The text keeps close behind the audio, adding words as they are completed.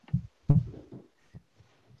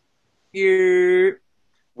Yeah.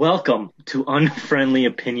 Welcome to Unfriendly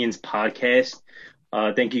Opinions Podcast.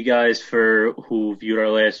 Thank you guys for who viewed our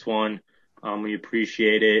last one. We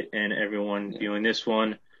appreciate it, and everyone Yeah. viewing this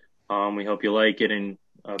one. We hope you like it, and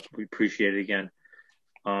we appreciate it again.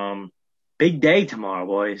 Um, Big day tomorrow,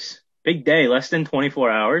 boys. Big day. Less than 24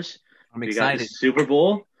 hours. I'm We got the excited. Super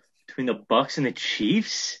Bowl between the Bucks and the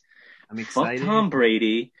Chiefs. I'm Fuck excited. Tom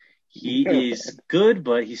Brady. He is good,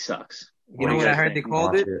 but he sucks. You What do know you what I guys heard think? they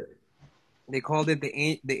called Watch it? it. They called it the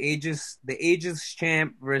ages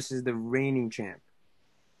champ versus the reigning champ.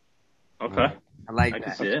 Okay, I like I can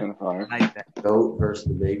that. see That's it. kind of fire. I like that. Goat versus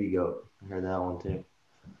the baby goat. I heard that one too.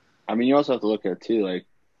 I mean, you also have to look at too, like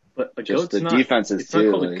But a just goat's the not. defenses It's not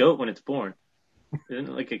too. called a Like, goat when it's born. Isn't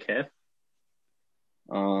it like a calf?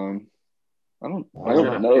 um, I don't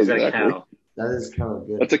Is know Is that a exactly. cow? That is kind of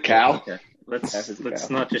good. That's a cow. Okay. Calf is a Let's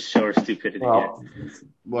cow. not just show our stupidity here. Well,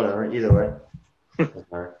 whatever. Either way.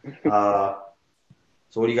 Alright.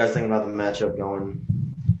 So what do you guys think about the matchup going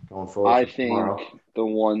forward I for think tomorrow? the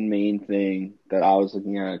one main thing that I was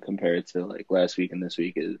looking at compared to like last week and this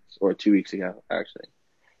week is, or 2 weeks ago actually,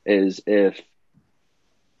 is if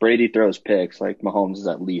Brady throws picks, like Mahomes is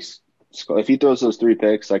at least if he throws those 3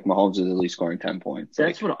 picks, like Mahomes is at least scoring 10 points.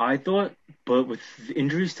 That's what I thought, but with the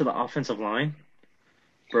injuries to the offensive line,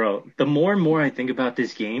 bro, the more and more I think about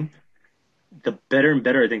this game, the better and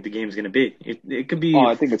better I think the game's going to be. It could be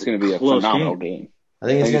I think it's going to be a close phenomenal game. game. I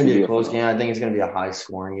think it's I think going to it's be gonna a close be game. I think it's going to be a high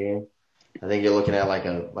scoring game. I think you're looking at like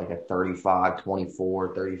a 35-24,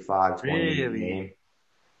 35-20 Really? game.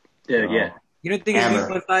 Yeah. You don't think it's Hammer.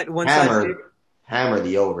 one side? One side. Hammer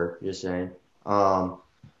the over. Just saying.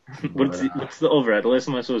 What's the over at? The last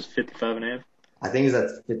time I saw was 55 and a half. I think it's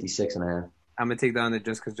at 56.5. I'm gonna take the under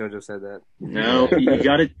just because JoJo said that. No, you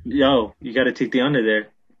got to take the under there.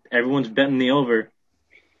 Everyone's betting the over.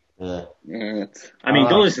 Yeah. Yeah, I mean,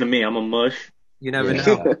 don't listen to me. I'm a mush. You never Yeah.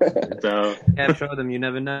 know. So Yeah, show them. You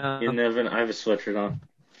never know. you never. I have a sweatshirt on.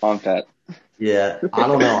 on Pat. Yeah, I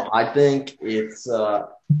don't know. I think it's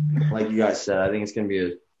like you guys said. I think it's going to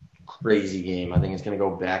be a crazy game. I think it's going to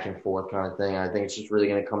go back and forth kind of thing. I think it's just really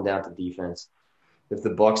going to come down to defense. If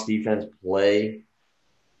the Bucks defense play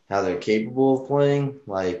how they're capable of playing,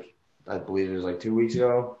 like I believe it was like 2 weeks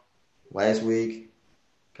ago, last week,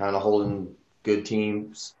 kind of holding good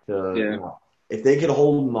teams to. Yeah. If they could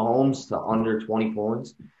hold Mahomes to under 20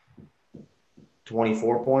 points,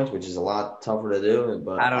 24 points, which is a lot tougher to do.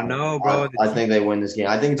 But I don't know, bro. I think they win this game.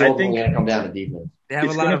 I think it's ultimately going to come down to defense. They have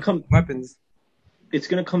It's a lot gonna of come- weapons. It's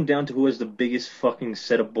going to come down to who has the biggest fucking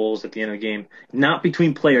set of balls at the end of the game. Not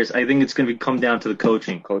between players. I think it's going to come down to the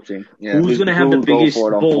coaching. Coaching. Yeah. Who's going to have the who'll go biggest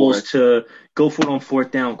for it on balls fourth? to go for it on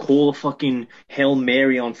fourth down? Call a fucking Hail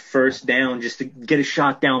Mary on first down just to get a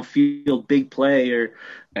shot downfield, big play, or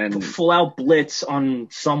And full out blitz on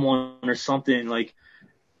someone or something. Like,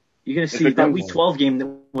 you're going to If see it that comes- Week 12 game that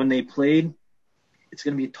when they played, it's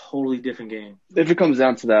going to be a totally different game. if it comes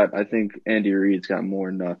down to that, I think Andy Reid's got more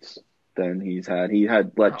nuts than he's had. He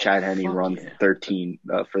had let Oh, Chad Henne fuck run yeah. 13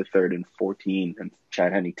 for third and 14, and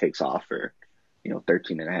Chad Henne takes off for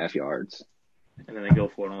 13 and a half yards. And then they go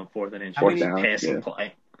for it on fourth and inch. Fourth down, Passing yeah.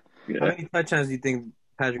 play. How Yeah. many touchdowns do you think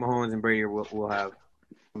Patrick Mahomes and Brady will have?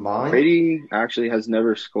 Mine? Brady actually has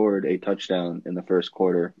never scored a touchdown in the first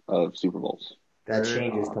quarter of Super Bowls. That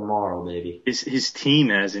changes tomorrow, baby. His team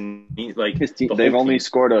has, and like His team, the they've whole only team,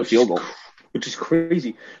 scored a which field is goal. which is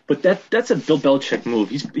crazy. But that's a Bill Belichick move.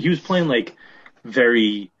 He was playing like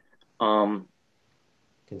very,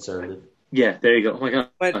 Conservative. yeah. There you go. Oh my god.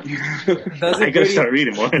 But I gotta Brady- start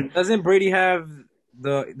reading more. Doesn't Brady have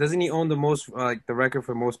Doesn't he own the most the record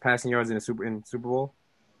for most passing yards in Super Bowl?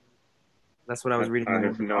 That's what I was reading. I in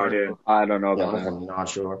have the no article. idea. I don't know about that. I'm not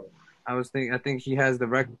sure. I think he has the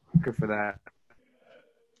record for that.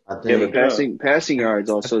 I Yeah, think but passing yards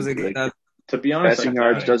also That's- To be honest, passing I-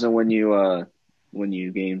 yards doesn't win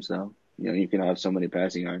you games though. You can have so many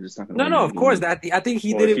passing yards. It's not going to no, of course. I think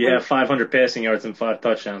he Well, did if it. you When, have 500 passing yards and 5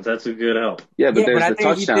 touchdowns, that's a good help. Yeah, but Yeah, there's but I the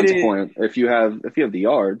think he touchdowns did it- point. If you have the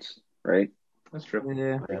yards, right? That's true.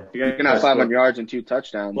 yeah. You can have 500 yards and 2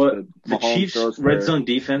 touchdowns. But But the Mahomes Chiefs' throws red for- zone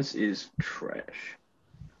defense is trash.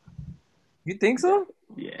 You think so?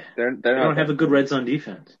 Yeah, They're they not don't have a good red zone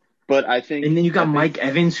defense. But I think. And then you got I think Mike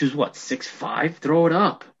Evans, who's what, 6'5"? Throw it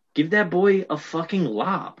up. Give that boy a fucking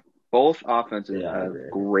lob. Both offenses Yeah, I have agree.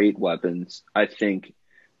 great weapons. I think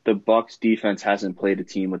the Bucks defense hasn't played a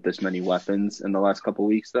team with this many weapons in the last couple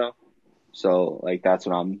weeks, though. So, that's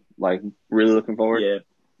what I'm really looking forward Yeah.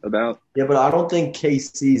 about. Yeah, but I don't think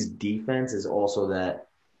KC's defense is also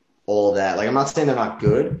all that. Like, I'm not saying they're not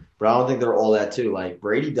good, but I don't think they're all that too. Like,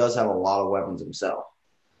 Brady does have a lot of weapons himself.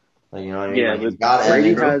 Like, you know what I mean? Yeah, Like, but you got Brady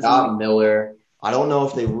Evans, you has got Miller. I don't know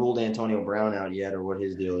if they ruled Antonio Brown out yet or what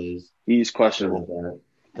his deal is. he's Like questionable. that.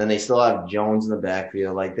 Then they still have Jones in the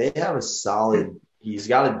backfield. Like, they have a solid – he's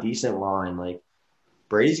got a decent line. Like,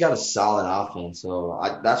 Brady's got a solid offense. So,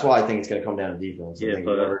 that's why I think it's going to come down to defense. I Yeah, think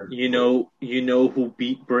but whoever, you know who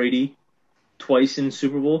beat Brady twice in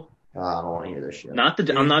Super Bowl? I don't want to hear this shit.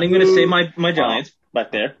 I'm not even gonna say my Giants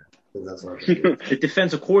back there. That's not good. The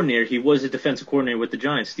defensive coordinator, he was a defensive coordinator with the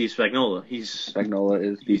Giants, Steve Spagnuolo. Spagnuolo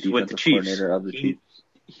is the He's with the defensive Chiefs. coordinator of the Chiefs.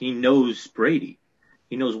 He knows Brady.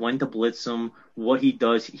 He knows when to blitz him, what he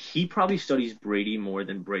does. He probably studies Brady more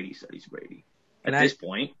than Brady studies Brady. At this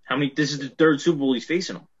point, this is the third Super Bowl he's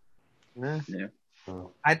facing him. Yeah. Yeah.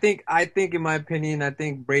 I think in my opinion, I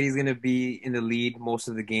think Brady's gonna be in the lead most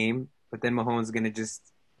of the game, but then Mahomes is gonna just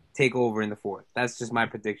take over in the fourth. That's just my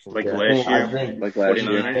prediction. Like Yeah, last year. I think Like last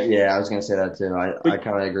year. 49ers. Yeah, I was gonna say that too. I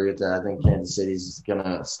kind of agree with that. I think Kansas City's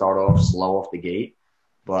gonna start off slow off the gate,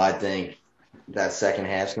 but I think that second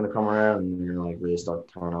half's gonna come around and they're gonna like really start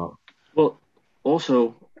to turn up. Well,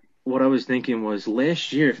 also, what I was thinking was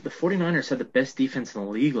last year, the 49ers had the best defense in the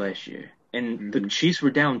league last year. And the Chiefs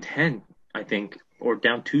were down 10, I think, or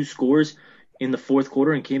down 2 scores in the fourth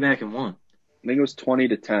quarter and came back and won. I think it was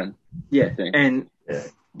 20-10. Yeah, I think. and Yeah.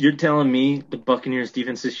 you're telling me the Buccaneers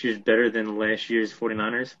defense this year is better than last year's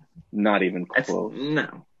 49ers? Not even That's close.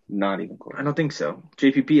 no, Not even close. I don't think so.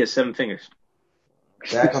 JPP has 7 fingers.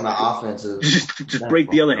 Back on the offensive, Just break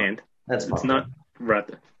the other hand. that's It's fine. not right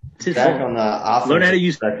there. It's his Back fault. on the offensive. Learn how to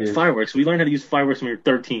use perspective, fireworks. We learned how to use fireworks when we were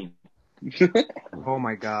 13. Oh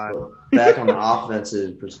my God. back on the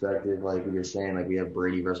offensive perspective, like we were saying, like we have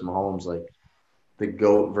Brady versus Mahomes, like the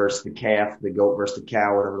goat versus the calf, the goat versus the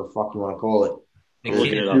cow, whatever the fuck you want to call it. I'm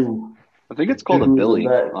looking it up. Two- I think it's called a two Billy, the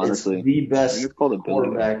best- honestly. It's the I think best it's called a Billy.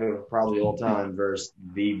 quarterback of probably all time versus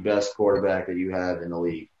the best quarterback that you have in the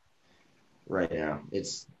league right now.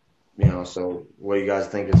 It's, so what do you guys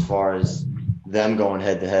think as far as them going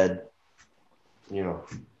head to head?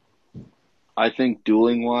 I think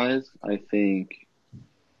dueling wise, I think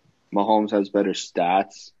Mahomes has better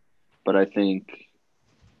stats, but I think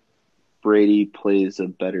Brady plays a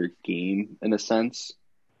better game in a sense,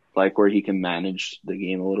 like where he can manage the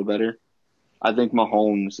game a little better. I think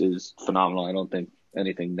Mahomes is phenomenal. I don't think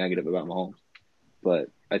anything negative about Mahomes, but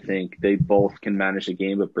I think they both can manage the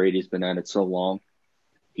game, but Brady's been at it so long.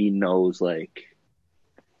 He knows like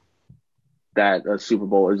that a Super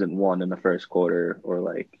Bowl isn't won in the first quarter or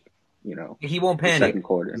like, He won't the panic. second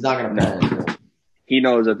quarter. He's not going to panic. He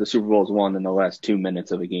knows that the Super Bowl is won in the last 2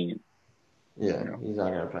 minutes of a game. Yeah, he's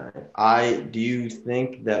not going to panic. Do you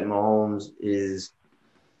think that Mahomes is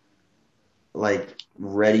like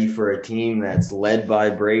ready for a team that's led by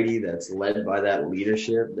Brady, that's led by that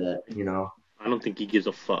leadership that, I don't think he gives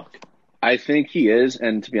a fuck. I think he is,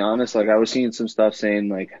 and to be honest, like I was seeing some stuff saying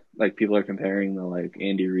like people are comparing the like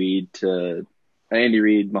Andy Reid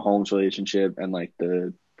Mahomes relationship and like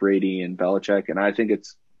the Brady and Belichick, and I think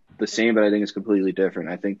it's the same, but I think it's completely different.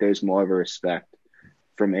 I think there's more of a respect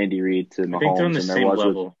from Andy Reid to I think they're on Mahomes the than there same was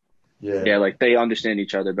level. with like they understand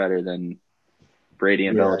each other better than Brady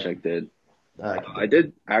and Yeah. Belichick did. I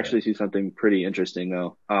did actually see something pretty interesting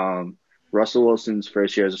though. Russell Wilson's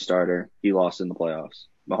first year as a starter, he lost in the playoffs.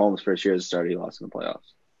 Mahomes' first year as a starter, he lost in the playoffs.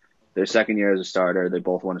 Their second year as a starter, they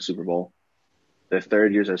both won a Super Bowl. Their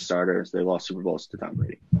third years as starters, they lost Super Bowls to Tom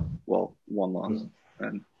Brady. Well, one loss,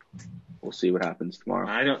 and we'll see what happens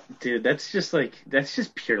tomorrow. That's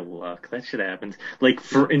just pure luck. That shit happens. Like,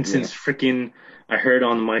 for instance, I heard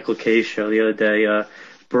on the Michael Kay show the other day,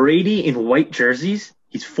 Brady in white jerseys,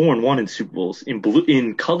 he's 4-1 in Super Bowls.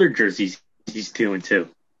 In colored jerseys, he's 2-2.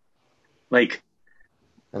 Like,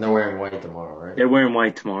 and they're wearing white tomorrow, right? they're wearing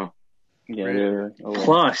white tomorrow. Yeah.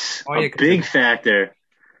 Plus, a big factor,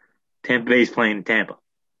 Tampa Bay's playing in Tampa.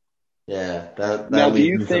 Yeah, that Now, do leads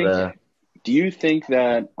you into think- the Do you think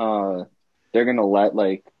that they're gonna let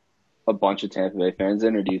like a bunch of Tampa Bay fans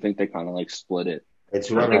in, or do you think they kind of like split it? it's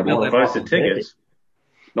I whoever think they'll wants let Buys the Buys tickets.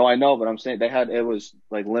 No, I know, but I'm saying it was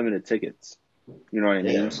like limited tickets. You know what I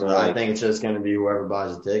mean? Yeah, So but I like, think it's just going to be whoever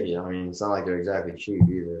buys the ticket. I mean, it's not like they're exactly cheap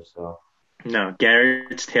either. So No,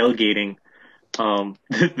 Garrett's tailgating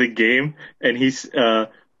the game, and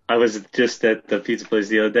I was just at the pizza place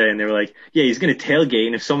the other day, and they were like, "Yeah, he's gonna tailgate,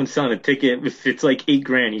 and if someone's selling a ticket, if it's like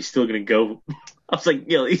 $8,000, he's still gonna go." I was like,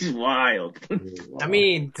 "Yo, he's wild." I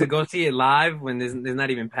mean, to go see it live when there's not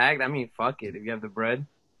even packed. I mean, fuck it. If you have the bread,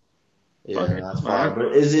 yeah, Okay. that's fine.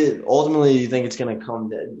 But is it ultimately you think it's going to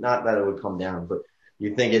come? Not that it would come down, but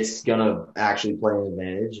you think it's going to actually play an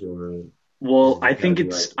advantage, or Well, It's I think gotta be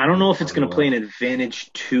it's. like- I don't know if it's going to play an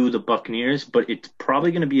advantage to the Buccaneers, but it's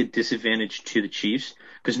probably going to be a disadvantage to the Chiefs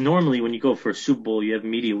Because normally when you go for a Super Bowl, you have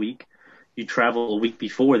media week. You travel a week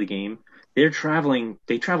before the game. They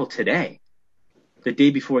travel today, the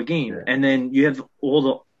day before a game. Yeah. And then you have all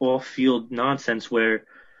the off-field nonsense where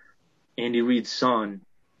Andy Reid's son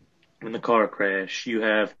in the car crash. You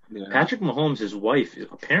have Patrick Mahomes' wife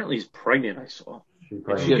apparently is pregnant, I saw. She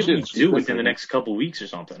could be due within the next couple weeks or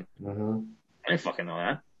something. Mm-hmm. I didn't fucking know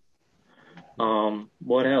that.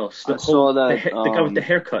 What else? I saw that the guy with the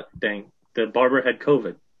haircut thing. The barber had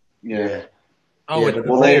COVID. Yeah. Oh, Yeah,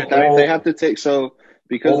 Well, they have to take because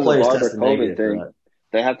of the barber COVID thing.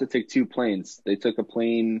 They have to take 2 planes. They took a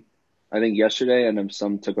plane, I think yesterday, and then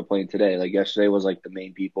some took a plane today. Like yesterday was like the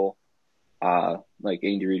main people, like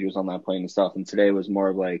Andy Reid was on that plane and stuff, and today was more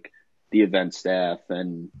of like the event staff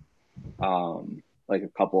and like a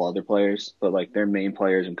couple other players, but like their main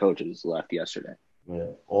players and coaches left yesterday.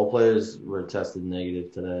 Yeah, all players were tested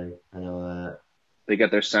negative today. I know that. They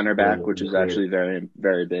got their center back, which is actually very,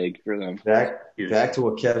 very big for them. Back to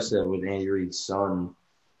what Kev said with Andy Reid's son.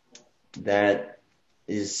 That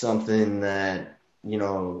is something that, I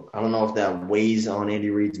don't know if that weighs on Andy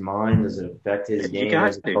Reid's mind. Does it affect his game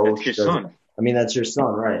as a coach? That's your son. I mean, that's your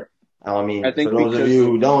son, right? I think for those of you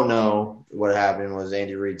who don't know, what happened was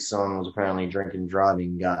Andy Reid's son was apparently drinking and driving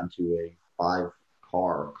and got into a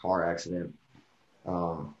 5-car accident.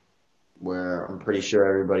 Where I'm pretty sure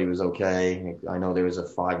everybody was okay. I know there was a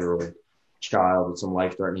 5-year-old child with some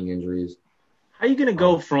life-threatening injuries. How are you going to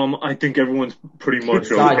go from, I think everyone's pretty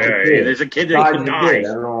much okay, there's a kid that could die.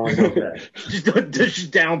 Everyone was okay.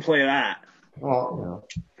 just downplay that. Well,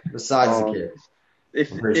 besides the kid.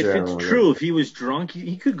 If it's true, if he was drunk,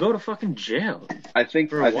 he could go to fucking jail. I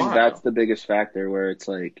think that's the biggest factor where it's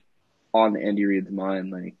like on Andy Reid's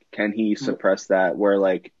mind, like, can he suppress that where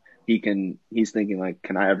like he's thinking like,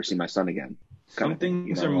 can I ever see my son again? Some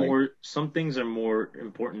things are more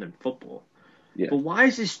important than football. Yeah. But why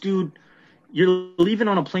is this dude, you're leaving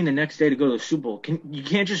on a plane the next day to go to the Super Bowl. You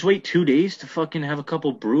can't just wait 2 days to fucking have a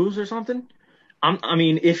couple brews or something? I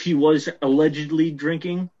mean, if he was allegedly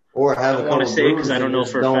drinking, or have I want to say because I don't know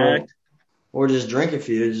for a fact. Or just drink a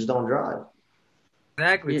few, just don't drive.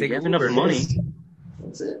 Exactly. Take have enough money.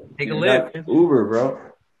 That's it. Take a lift. Uber, bro.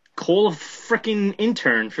 Call a freaking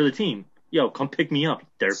intern for the team. Yo, come pick me up,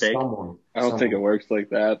 dirtbag. I don't think it works like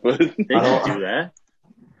that, but they can do that.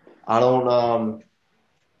 I don't.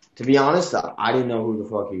 To be honest, I didn't know who the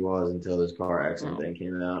fuck he was until this car accident thing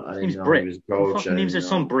came out. I didn't know Britt. he was coach. Fucking names are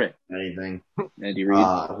some Britt. Anything. Andy Reid.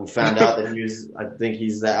 We found out that I think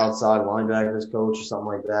he's the outside linebackers coach or something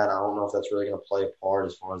like that. I don't know if that's really going to play a part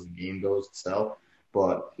as far as the game goes itself.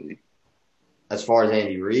 But as far as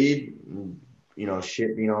Andy Reid,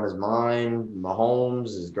 shit being on his mind, Mahomes,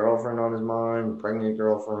 his girlfriend on his mind, pregnant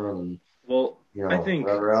girlfriend, and I think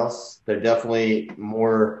whatever else, they're definitely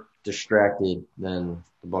more distracted than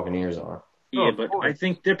the Buccaneers are. Yeah, but I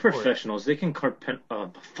think they're professionals. They can I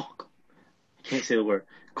can't say the word.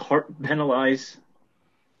 Penalize.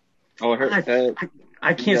 Oh,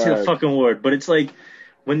 I can't say the fucking word, but it's like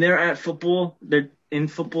when they're at football, they're in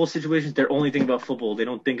football situations, they're only thinking about football. They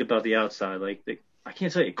don't think about the outside. Like I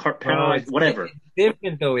can't say penalize, whatever. It's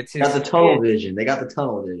different though. It's got the tunnel vision. They got the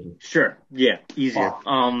tunnel vision. Sure. Yeah. Easier.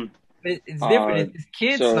 It's different. It's his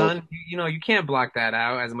kid, son. You can't block that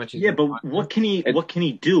out as much as. Yeah, but what can he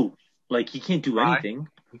do? Like he can't do anything.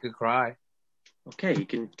 He could cry. Okay, he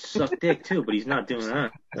can suck dick too, but he's not doing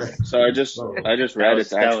that. So I just read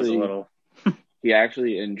it's actually he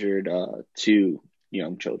actually injured 2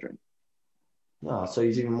 young children. No, so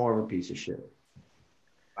he's even more of a piece of shit.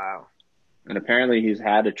 Wow. And apparently he's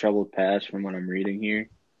had a troubled past from what I'm reading here.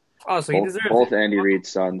 Oh, so he deserves both Andy Reid's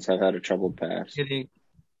sons have had a troubled past. Dad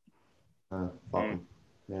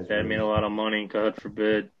made a lot of money, God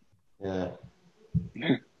forbid. Yeah.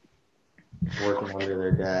 Working under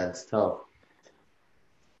their dads, tough.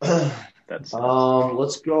 Let's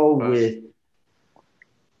go with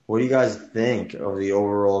what do you guys think of the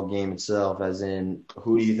overall game itself? As in,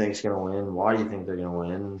 who do you think is going to win? Why do you think they're going to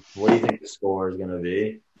win? What do you think the score is going to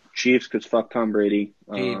be? Chiefs, because fuck Tom Brady.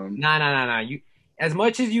 No. You, as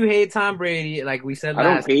much as you hate Tom Brady, like we said last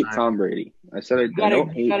time. I don't hate Tom Brady. I said I don't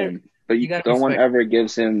hate him. But no one ever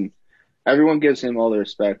gives him – everyone gives him all the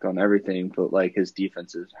respect on everything, but, like, his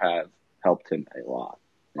defenses have helped him a lot.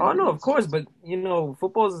 Oh, no, of course. But,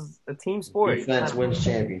 football's a team sport. Defense wins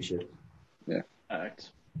championship. Yeah.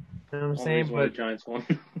 Facts. You know what I'm saying? But the Giants won.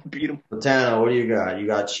 Beat them. Latano, what do you got? You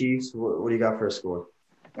got Chiefs? What do you got for a score?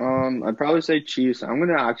 I'd probably say Chiefs. I'm going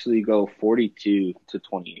to actually go 42-28.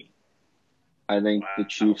 I think the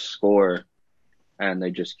Chiefs score, and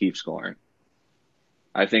they just keep scoring.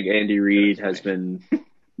 I think Andy Reid has been –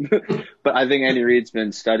 but I think Andy Reid's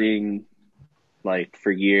been studying like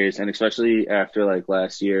for years, and especially after like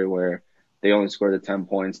last year where they only scored the 10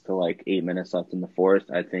 points to like 8 minutes left in the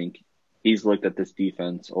fourth. I think he's looked at this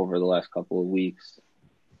defense over the last couple of weeks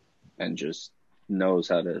and just knows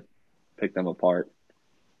how to pick them apart.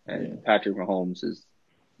 And Patrick Mahomes is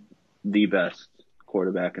the best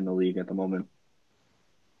quarterback in the league at the moment.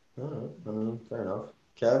 All right. I mean, fair enough.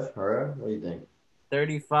 Kev, all right, what do you think?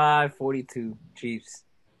 35-42 Chiefs.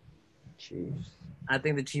 Chiefs. I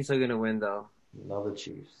think the Chiefs are gonna win though. Another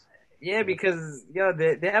Chiefs. Yeah, because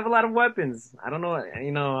they have a lot of weapons. I don't know.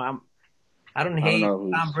 I don't hate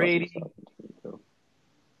Tom Brady,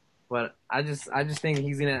 but I just think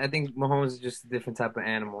he's gonna. I think Mahomes is just a different type of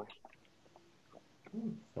animal.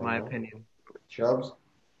 In my opinion. Chubbs.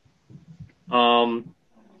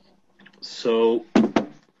 So I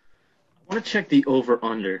want to check the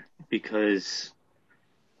over/under because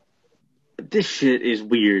this shit is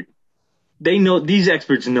weird. These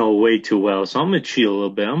experts know way too well, so I'm gonna cheat a little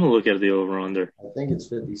bit. I'm gonna look at the over/under. I think it's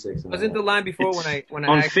 56. Wasn't the line before when I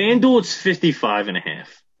on FanDuel it's 55.5.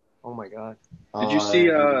 Oh my god! Did you see?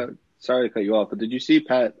 Sorry to cut you off, but did you see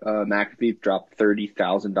Pat McAfee drop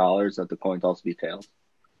 $30,000 at the coin toss be tails?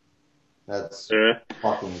 That's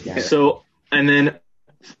fucking gangster. So, and then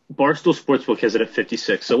Barstool Sportsbook has it at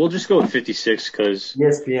 56. So we'll just go with 56 because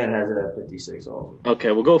ESPN has it at 56 also.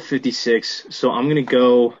 Okay, we'll go 56. So I'm gonna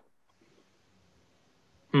go.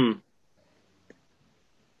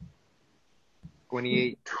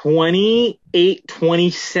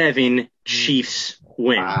 28-27 Chiefs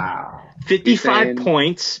win. Wow. 55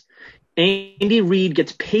 points. Andy Reid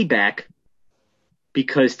gets payback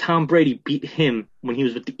because Tom Brady beat him when he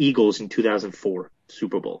was with the Eagles in 2004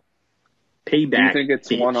 Super Bowl. Payback. Do you think it's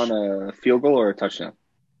one on a field goal or a touchdown?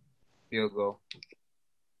 Field goal.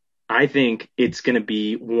 I think it's going to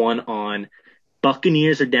be one on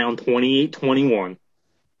Buccaneers are down 28-21.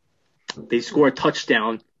 They score a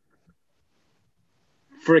touchdown.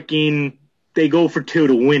 They go for 2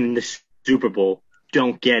 to win the Super Bowl.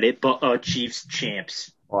 Don't get it, but Chiefs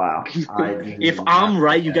champs. Wow. If I'm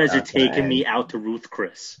right, you guys are taking me out to Ruth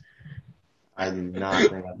Chris. I did not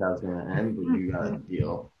think that was going to end, but you got a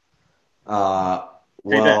deal. Well,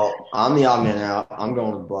 I'm the odd man out. I'm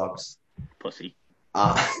going to Bucks. Pussy.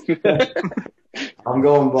 I'm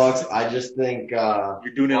going Bucks. I just think you're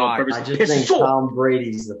doing it on purpose. I just think Tom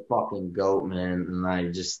Brady's the fucking GOAT, man, and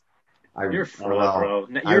you're a fraud, bro.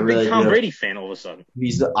 You're a big Tom Brady fan all of a sudden.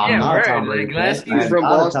 I'm not a Tom Brady fan. He's from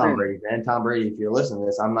Boston. Tom Brady fan. Tom Brady, if you're listening to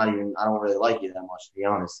this, I don't really like you that much, to be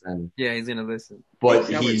honest. And yeah, he's gonna listen. But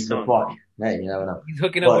he's the fucking. Hey, you never know. He's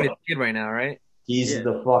hooking up with his kid right now, right? He's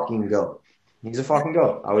the fucking GOAT. He's a fucking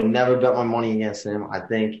GOAT. I would never bet my money against him. I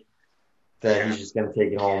think that he's just gonna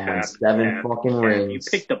take it home and win 7 fucking rings. You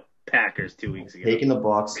picked the Packers 2 weeks ago. Taking the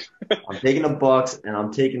Bucks. I'm taking the Bucks, and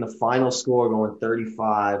I'm taking the final score going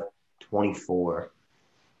 35-24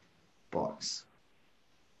 Bucks.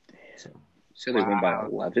 So they win by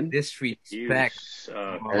 11? Disrespect.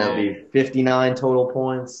 And it'll be 59 total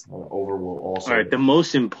points. Over will also. All right, the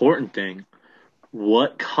most important thing,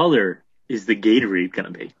 what color is the Gatorade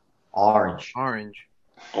going to be? Orange.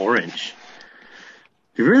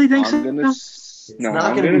 You really think I'm so?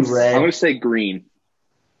 not going to be red. I'm going to say green.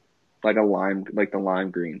 Like the lime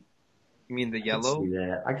green. You mean the yellow?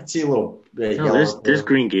 I can see a little yellow. There's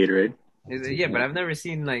green Gatorade. Yeah, but I've never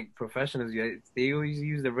seen like professionals. They always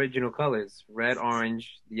use the original colors: red,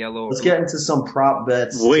 orange, yellow. Let's get into some prop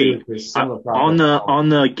bets. Wait, on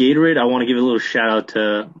the Gatorade, I want to give a little shout out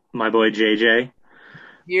to my boy JJ.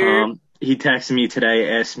 Here. He texted me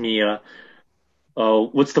today, asked me,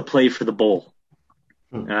 what's the play for the bowl?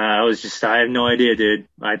 I have no idea, dude.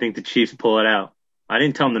 I think the Chiefs pull it out. I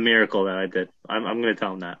didn't tell him the miracle that I did. I'm going to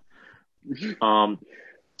tell him that.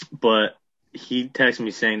 But he texted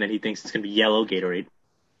me saying that he thinks it's going to be yellow Gatorade.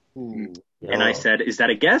 Yellow. And I said, is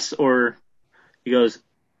that a guess? Or he goes,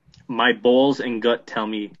 my balls and gut tell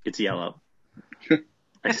me it's yellow.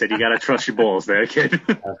 I said, you got to trust your balls there, kid.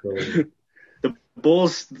 Absolutely. Your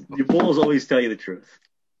balls always tell you the truth.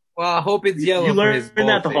 Well, I hope it's yellow. You learn for his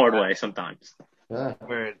that the hard way sometimes. Yeah.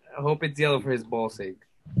 I hope it's yellow for his ball's sake.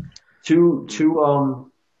 Two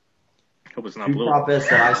Hope it's not two blue. prop bets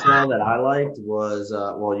that I saw that I liked was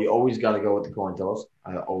you always got to go with the coin toss.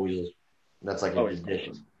 That's like a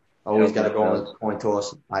tradition. Always got to go with the coin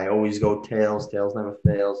toss. I always go tails. Tails never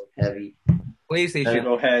fails. Heavy. PlayStation.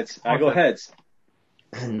 I go heads.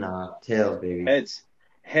 Nah, tails, baby. Heads.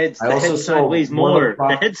 The I also head size saw weighs one of more. the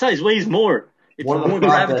prop- The head size weighs more. It's One of the more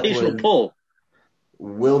prop bets gravitational was- pull.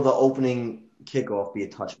 Will the opening kickoff be a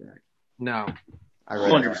touchback? No. I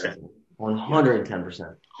read 100%.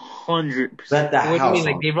 110%. 100%. Bet that What do you house mean?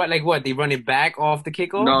 Like on. they run like what? They run it back off the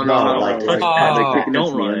kickoff? No, like They touchdown. kick it Don't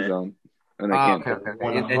into the run end it. zone, and they Oh, can't. okay.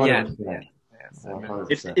 And then, yeah. 100%. Yes,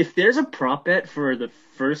 100%. If there's a prop bet for the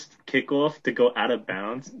first kickoff to go out of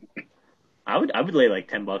bounds, I would lay like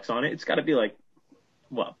 $10 on it. It's got to be like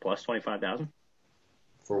what, plus 25,000?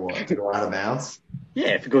 For what? To go out of bounds? Yeah,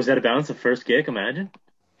 if it goes out of bounds the first kick, imagine.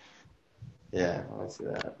 Yeah, I see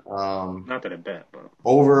that. Not that I bet, but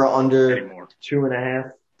Over or under anymore.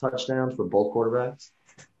 2.5 touchdowns for both quarterbacks?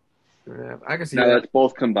 Yeah, I can see Now that. that's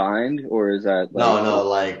both combined, or is that like, No,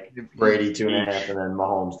 like Brady 2.5 and then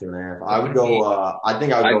Mahomes 2.5. I would go. I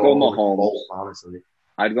think I would I'd go go over Mahomes. both, honestly.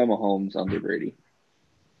 I'd go Mahomes under Brady.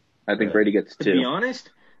 I think Yeah. Brady gets To be 2. honest,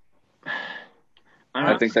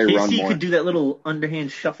 I think they run KC more. could do that little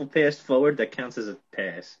underhand shuffle pass forward that counts as a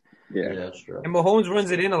pass. Yeah. that's true. And Mahomes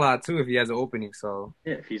runs it in a lot too if he has an opening. So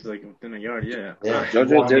Yeah, if he's like within a yard, yeah. Yeah,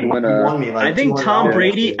 JoJo did win he a- won me like I think Tom $200.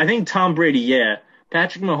 Brady. I think Tom Brady. Yeah,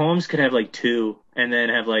 Patrick Mahomes could have like 2, and then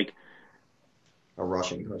have like A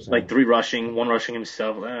rushing person. 3 rushing, 1 rushing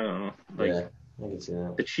himself. I don't know. Like Yeah, I can see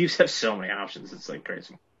that. the Chiefs have so many options. It's like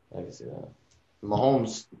crazy. I can see that.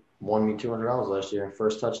 Mahomes won me $200 last year.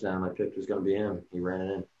 First touchdown I picked was going to be him. He ran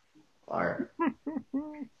it in. Fire.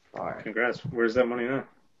 Fire. Congrats. Where's that money now?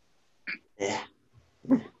 Yeah.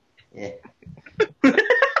 Yeah.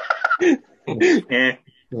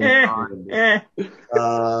 Eh.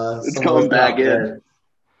 It's Someone coming back said,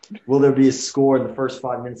 in. Will there be a score in the first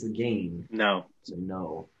 5 minutes of the game? No, So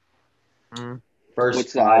no. Mm. First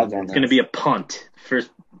What's the 5 odds on it's minutes. going to be a punt.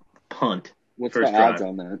 First punt. What's First the odds drive.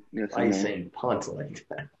 on that? Yes, Why are or you no? saying punt like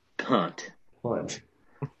that? Punt. Punt.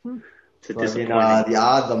 It's a Fucking, disappointing. the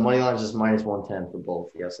odd, the money line is just minus 110 for both.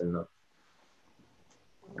 Yes and no.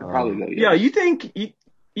 I'd probably go. Yeah, you think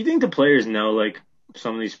the players know like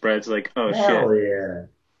some of these spreads? Like, oh shit. Hell yeah.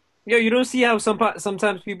 yo, you don't see how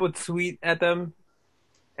sometimes people tweet at them,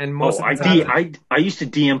 and most Oh, of the time, I used to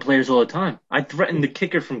DM players all the time. I threatened the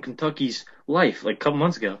kicker from Kentucky's life like a couple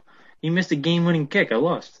months ago. He missed a game-winning kick. I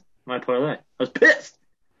lost my parlay. I was pissed.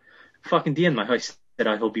 Fucking DM my. I said,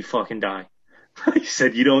 I hope you fucking die. I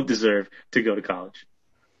said, you don't deserve to go to college.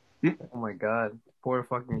 oh my god, poor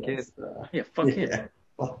fucking kid. That's, Yeah, fuck him. yeah.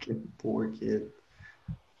 Fucking poor kid.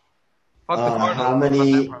 Fuck the Cardinals. how many-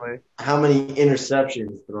 Fuck that parlay. How many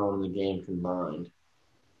interceptions thrown in the game combined?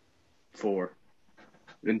 4.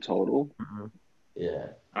 in total. Yeah.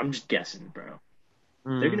 I'm just guessing, bro.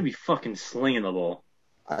 Mm. They're gonna be fucking slinging the ball.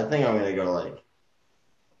 I think I'm going to go like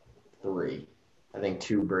 3. I think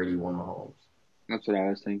 2 Brady, 1 Mahomes. That's what I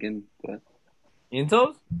was thinking. But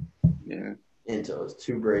Intos? yeah, Intos,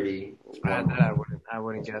 2 Brady, 1 That I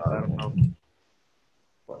wouldn't guess. I don't know.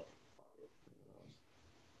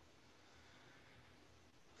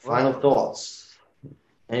 Final thoughts.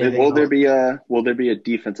 Anything will there else? be a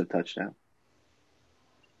defensive touchdown?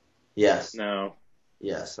 Yes. No.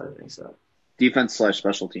 Yes, I think so. Defense /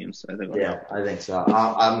 special teams. I think. Yeah, I think so.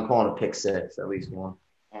 I'm calling a pick 6, at least one.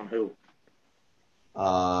 On who?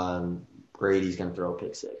 Brady's going to throw a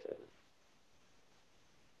pick 6. I think.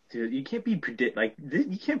 Dude, you can't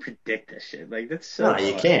you can't predict this shit. Like that's so. No,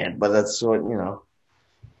 you hard. can't, but that's what, you know.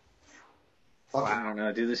 I don't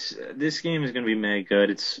know, dude. This game is gonna be mad good.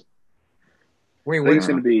 It's Wait, I think it's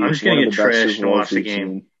what, going to be I'm just one gonna of get the best trashed Super and Bowls watch the we've game.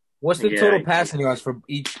 seen. what's the Yeah, total passing yards for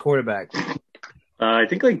each quarterback? I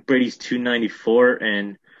think like Brady's 294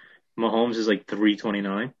 and Mahomes is like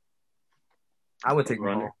 329. I would take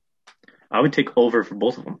Runner. Mahomes. I would take over for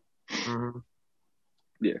both of them. Mm-hmm.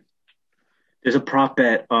 There's a prop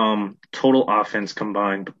bet. Total offense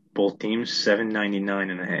combined, both teams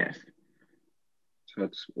 799.5. So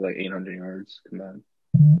that's like 800 yards combined.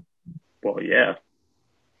 Well, yeah.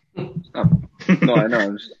 No, I know.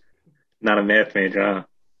 I'm just, Not a math major, huh?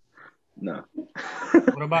 no.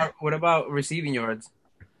 What about receiving yards?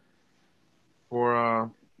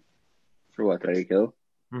 For For what? Tyreek Hill?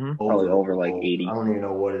 mhm. Probably over like 80. I don't even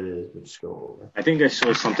know what it is, but just go over. I think I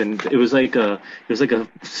saw something. It was like a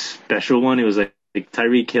special one. It was like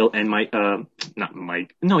Tyreek Hill and Mike. Not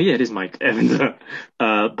Mike. No, yeah, it is Mike Evans.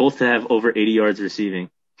 Both have over 80 yards receiving.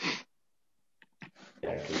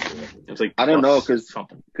 Yeah, I could do it. It was like I don't know, plus 'cause-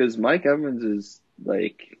 something. Because Mike Evans is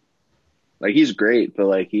like he's great, but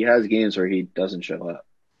like he has games where he doesn't show up.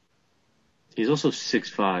 He's also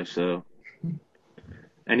 6'5", so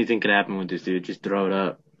anything could happen with this dude. Just throw it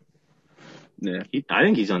up. Yeah. I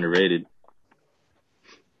think he's underrated.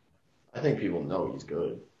 I think people know he's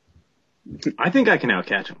good. I think I can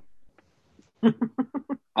outcatch him.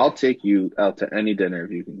 I'll take you out to any dinner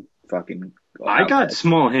if you can fucking go I out got there.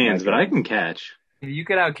 small hands, but I can catch. If you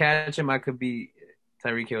could outcatch him, I could be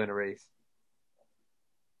Tyreek Hill in a race.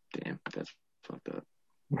 Damn, that's fucked up.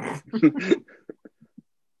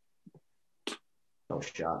 No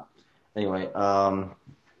shot. Anyway,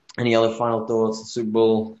 any other final thoughts? The Super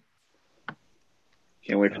Bowl.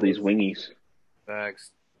 Can't wait for these wingies.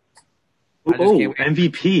 Facts. Oh,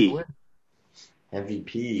 MVP.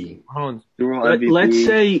 MVP. Mahomes. Super Bowl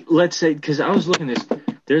MVP. Let's say, because I was looking at this.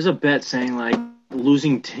 There's a bet saying like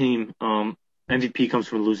losing team. MVP comes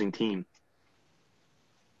from a losing team.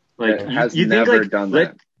 Like It has you never think like done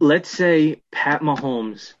that. let's say Pat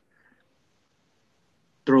Mahomes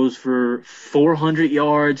throws for 400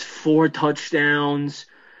 yards, 4 touchdowns,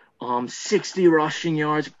 60 rushing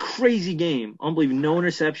yards, crazy game, unbelievable, no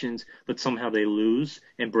interceptions, but somehow they lose,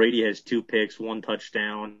 and Brady has 2 picks, 1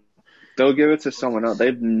 touchdown. They'll give it to someone else.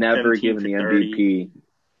 They've never 17 given for the 30. MVP.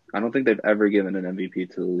 I don't think they've ever given an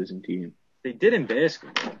MVP to the losing team. They did in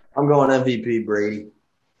basketball. I'm going MVP Brady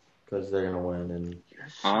because they're gonna win. And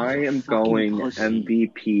I am going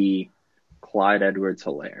MVP Clyde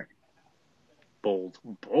Edwards-Helaire. Bold,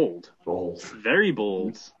 very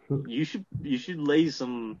bold. You should lay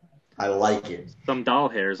some I like it. doll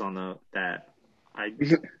hairs on that. I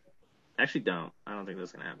actually don't. I don't think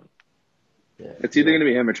that's gonna happen. Yeah. It's either going to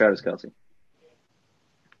be him or Travis Kelce.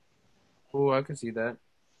 Oh, I can see that.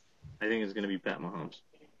 I think it's gonna be Pat Mahomes.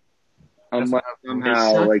 Unless They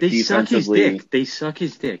somehow, suck, like, they suck his defensively, dick. They suck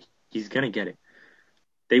his dick. He's gonna get it.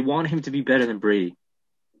 They want him to be better than Brady.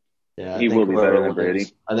 Yeah, He think will be whoever better than wins- Brady.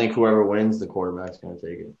 I think whoever wins, the quarterback's gonna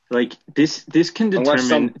take it. Like this can Unless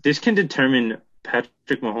determine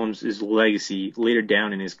Patrick Mahomes' legacy later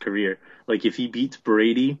down in his career. Like if he beats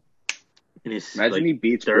Brady in his imagine he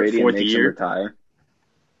beats third, Brady and fourth makes him year, retire.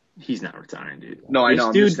 he's not retiring, dude. No, I know.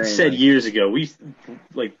 I'm This just dude saying, said like- years ago, we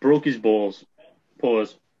like broke his balls.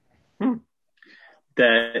 Pause.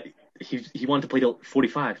 That he wanted to play till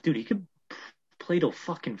 45. Dude, he could play till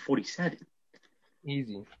fucking 47.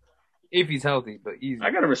 Easy. If he's healthy, but easy. I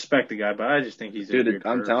gotta respect the guy, but I just think he's a Dude, weird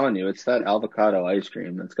I'm person. telling you, it's that avocado ice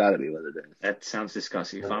cream. That's got to be what it is. That sounds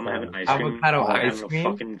disgusting. If That's I'm having fine. ice cream, Avocado I'm ice having a cream?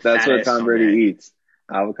 fucking That's what fat-ass Tom Brady sundae. eats.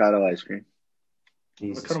 Avocado ice cream.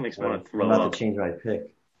 Jesus Avocado makes me wanna Christ. throw I'm about up. to change my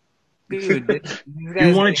pick. Dude,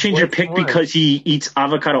 You want to change your pick because he eats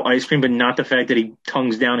avocado ice cream, but not the fact that he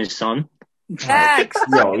tongues down his son? Facts.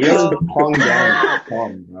 Yo, he doesn't tongue down his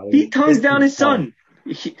tongue, bro. He tongues kissed down his tongue.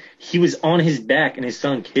 son. He was on his back and his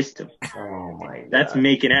son kissed him. Oh my god. That's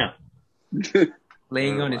making out.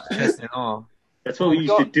 Laying on his chest and all. That's what we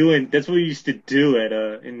used to do at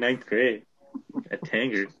in 9th grade at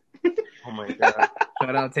Tanger. Oh my god.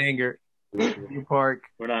 Shout out Tanger. New Park.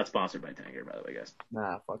 We're not sponsored by Tanger, by the way, guys.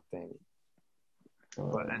 Nah, fuck Tanger.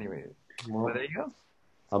 But anyway, Well, there you go.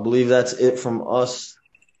 I believe that's it from us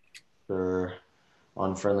for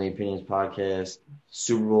Unfriendly Opinions Podcast,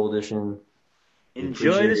 Super Bowl edition. We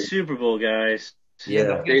Enjoy appreciate the it. Super Bowl, guys. Yeah.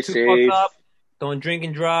 Don't get Stay too safe. fucked up. Don't drink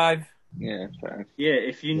and drive. Yeah, fair. Yeah,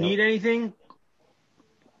 if you Yep. need anything,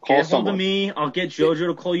 Call get hold of someone. me. I'll get JoJo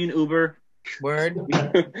to call you an Uber. Word.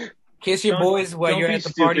 Kiss your Don't- boys while don't you're be at the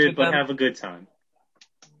stupid, party with but them. have a good time.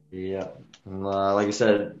 Yeah. And like I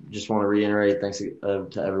said, just want to reiterate thanks to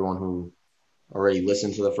everyone who already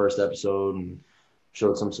listened to the first episode and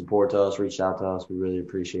showed some support to us, reached out to us. We really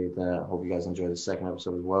appreciate that. Hope you guys enjoy the second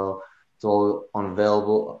episode as well. It's all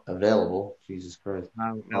available, Jesus Christ,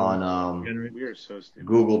 on We are so stupid.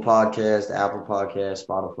 Google Podcast, Apple Podcast,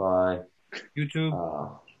 Spotify,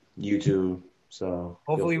 YouTube. YouTube. So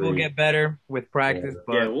Hopefully feel we'll free. get better with practice,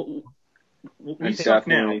 but Yeah, we And suck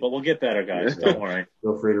now, definitely- but we'll get better, guys. Don't worry.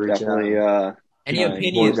 Feel free to reach Definitely. out. any Post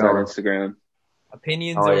opinions, on Instagram.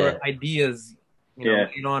 Oh, or yeah. ideas, Yeah.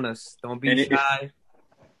 lay it on us. Don't be And if- shy.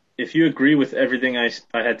 If you agree with everything I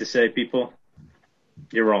had to say, people,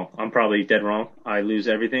 you're wrong. I'm probably dead wrong. I lose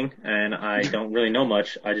everything, and I don't really know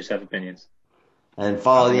much. I just have opinions. And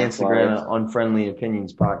follow the That's Instagram wild. at Unfriendly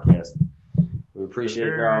Opinions Podcast. We appreciate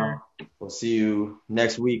it, y'all. We'll see you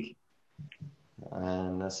next week.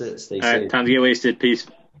 And that's it. Stay All right, safe. time to get wasted. Peace.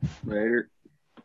 Later.